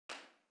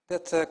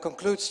That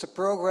concludes the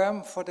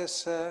program for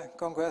this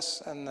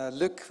Congress, and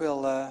Luc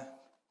will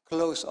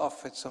close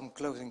off with some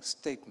closing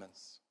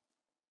statements.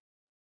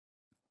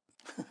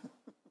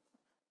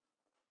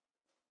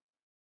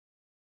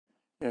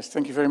 Yes,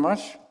 thank you very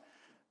much.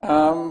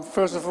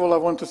 First of all, I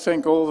want to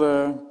thank all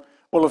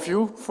of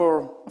you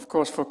for, of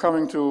course, for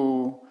coming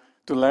to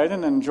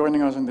Leiden and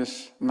joining us in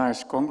this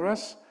nice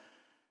Congress.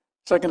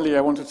 Secondly,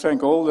 I want to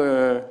thank all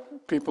the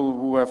people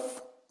who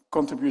have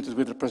contributed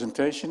with the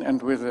presentation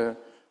and with the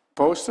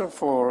poster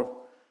for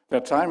their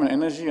time and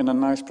energy and the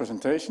nice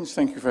presentations.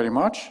 Thank you very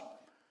much.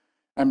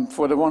 And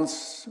for the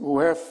ones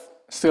who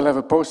still have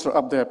a poster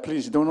up there,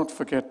 please do not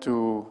forget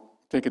to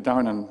take it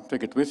down and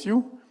take it with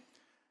you.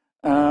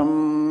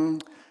 On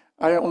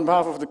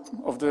behalf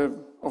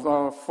of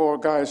our 4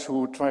 guys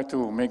who tried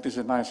to make this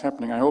a nice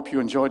happening, I hope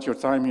you enjoyed your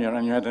time here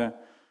and you had a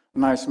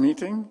nice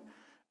meeting.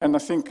 And I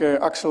think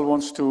Axel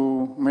wants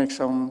to make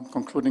some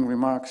concluding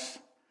remarks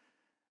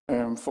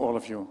for all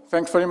of you.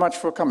 Thanks very much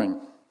for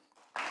coming.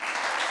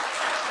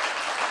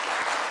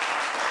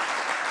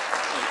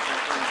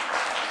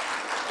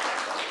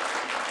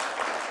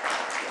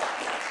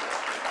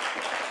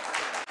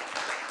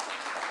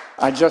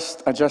 I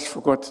just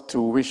forgot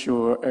to wish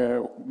you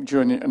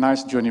a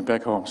nice journey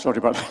back home. Sorry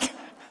about that.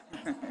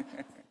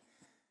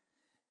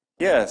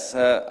 Yes,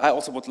 I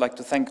also would like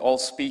to thank all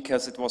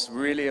speakers. It was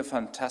really a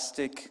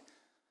fantastic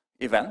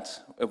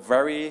event, a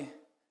very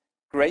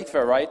great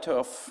variety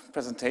of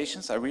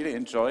presentations. I really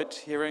enjoyed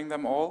hearing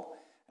them all,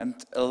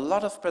 and a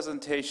lot of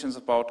presentations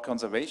about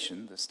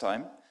conservation this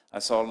time. I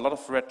saw a lot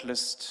of red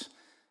list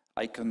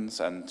icons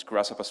and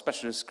Grasshopper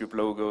Specialist Group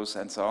logos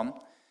and so on.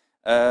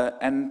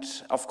 And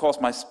of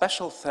course, my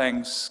special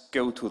thanks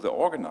go to the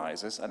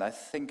organizers, and I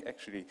think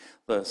actually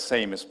the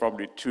same is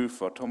probably true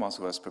for Thomas,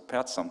 who has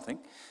prepared something.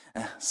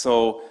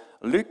 So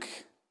Luc,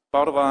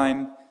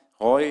 Boudewijn,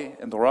 Roy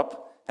and Rob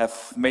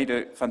have made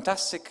a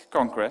fantastic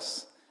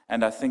congress,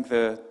 and I think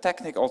the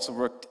technique also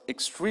worked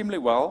extremely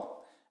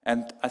well,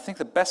 and I think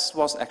the best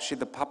was actually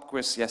the pub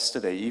quiz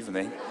yesterday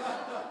evening.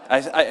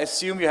 I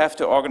assume you have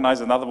to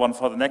organize another one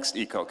for the next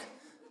ECOC.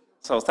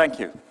 So thank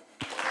you.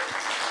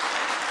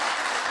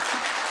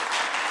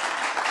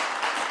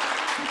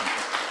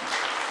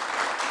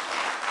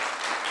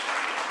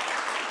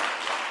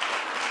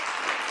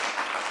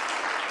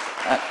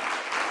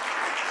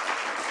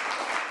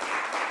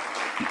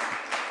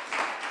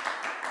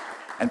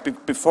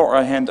 And before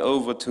I hand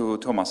over to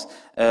Thomas,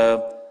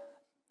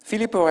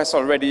 Filippo has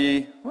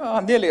already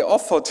nearly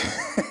offered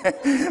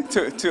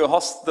to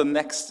host the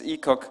next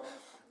ECOC,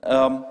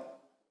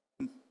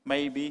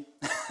 maybe.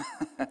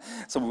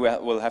 So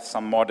we'll have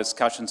some more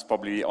discussions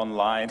probably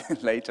online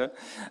later.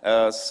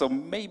 So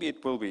maybe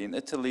it will be in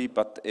Italy,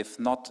 but if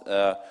not,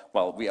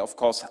 well, we are of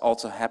course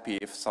also happy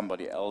if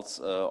somebody else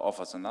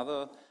offers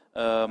another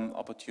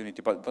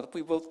opportunity. But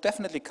we will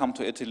definitely come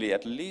to Italy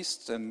at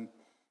least in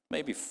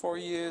maybe 4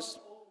 years.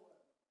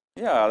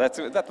 Yeah,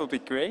 that would be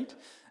great.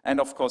 And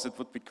of course, it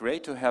would be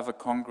great to have a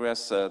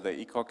congress, the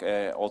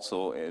ECOC,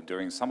 also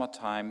during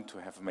summertime, to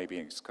have maybe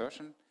an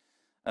excursion.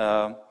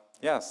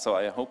 Yeah, so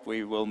I hope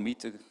we will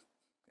meet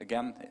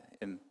again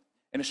in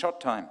a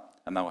short time.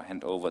 And now I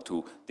hand over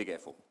to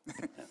DGFO.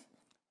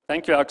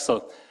 Thank you,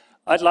 Axel.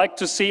 I'd like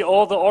to see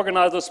all the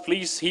organizers,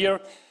 please, here.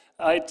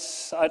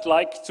 I'd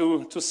like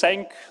to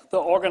thank the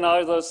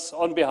organizers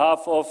on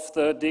behalf of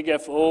the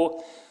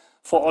DGFO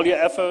for all your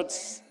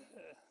efforts.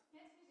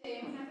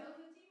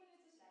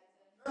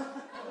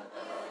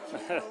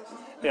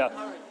 Yeah.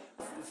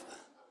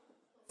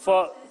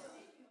 For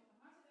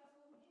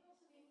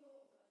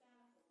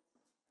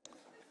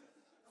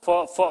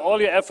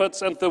all your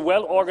efforts and the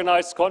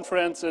well-organized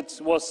conference, it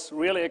was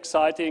really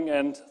exciting,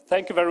 and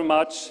thank you very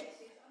much.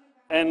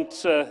 And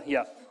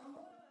yeah,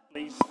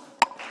 please.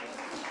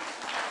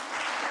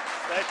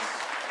 That's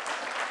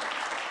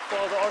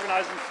for the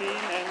organizing team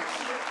and.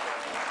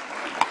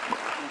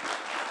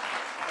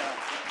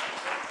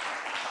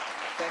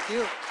 Thank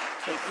you.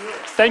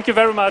 Thank you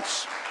very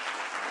much.